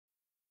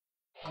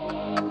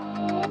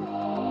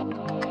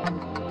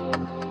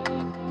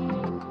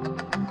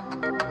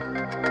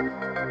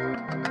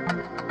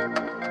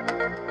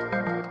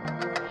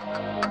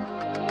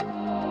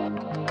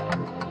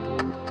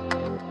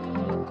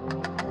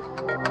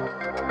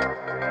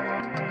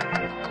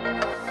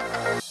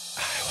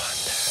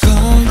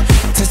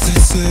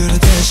する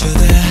電車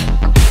で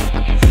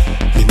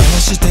見回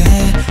してい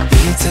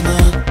ても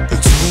う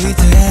ついて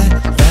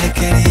ば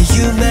かり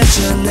夢じ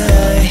ゃな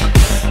い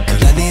絡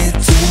み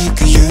つ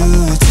く憂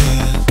鬱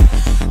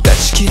断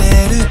ち切れ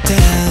るだ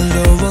ろ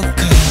うか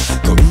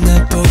こんな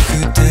僕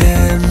で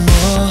も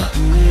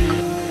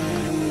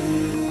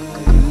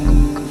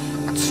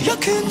強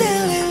くな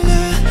れる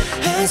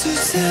はず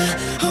さ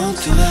本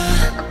当は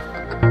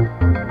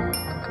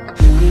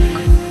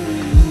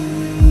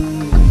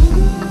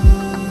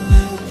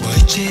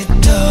一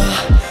度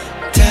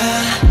だ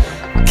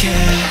け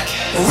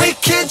We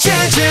can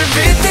change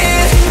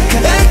everything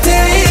変えて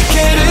いけ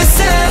るさ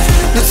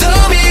望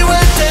みは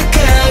高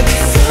く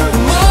思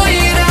い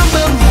の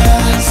まま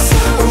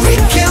We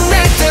can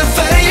make the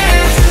fire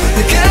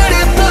流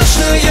れ星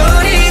のよ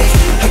うに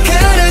儚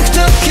く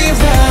時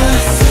は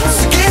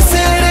過ぎ去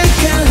る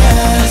から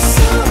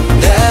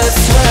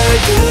That's why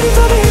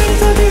beautiful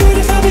beautiful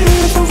beautiful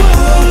beautiful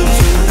world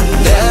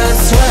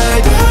That's why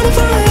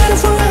beautiful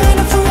beautiful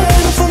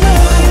beautiful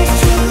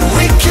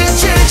We can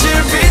change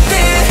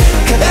everything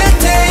変え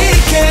て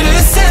いける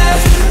さ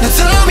望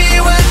み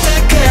は高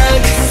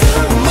く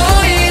思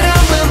いの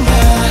まま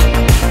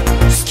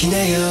好きな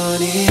よう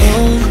に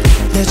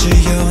同じ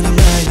ように毎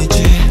日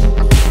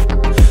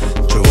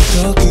ちょう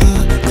どく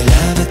並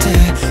べて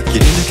切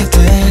り抜けて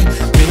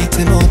見て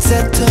も Z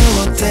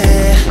で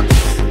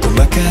ごま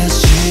かし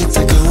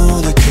たく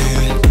なく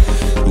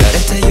慣れ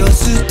た様子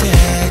で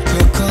心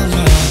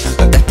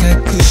高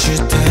くし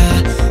た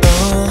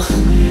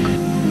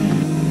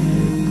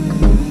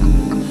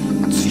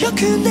強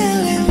くな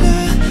れる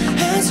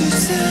はず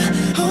さ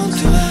本当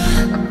は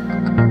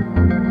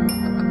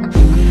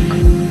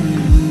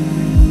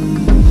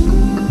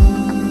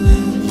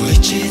もう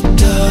一度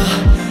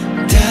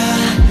だ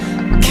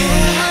け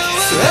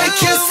So I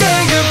can say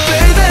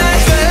goodbye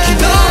昨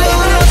日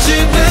の自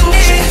分に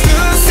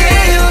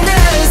Say よな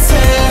らさ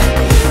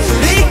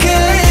振り返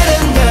ら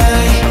な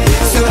い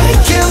So I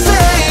can fly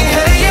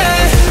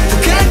higher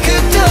高く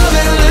飛べ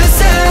る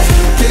さ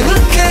限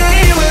界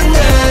はな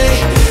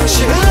い信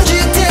じ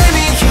て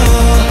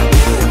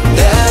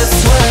That's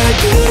why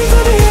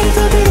beautiful,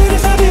 beautiful,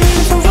 beautiful,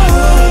 beautiful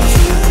world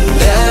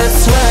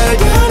That's why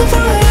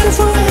beautiful,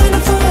 beautiful,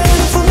 beautiful,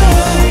 beautiful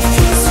life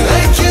So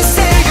I can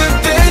say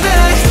goodbye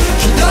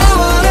昨日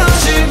の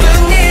自分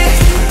に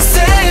さ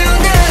よ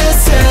なら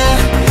さ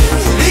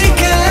振り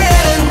返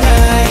らな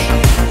い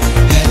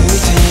歩い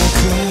てゆ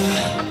く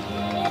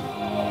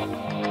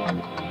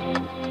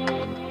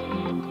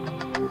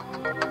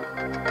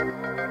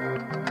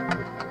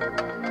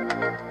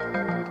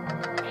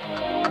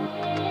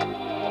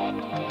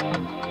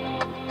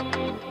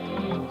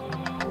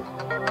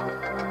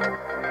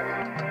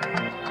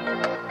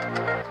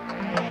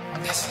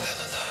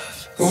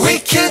We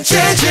can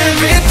change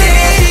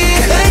everything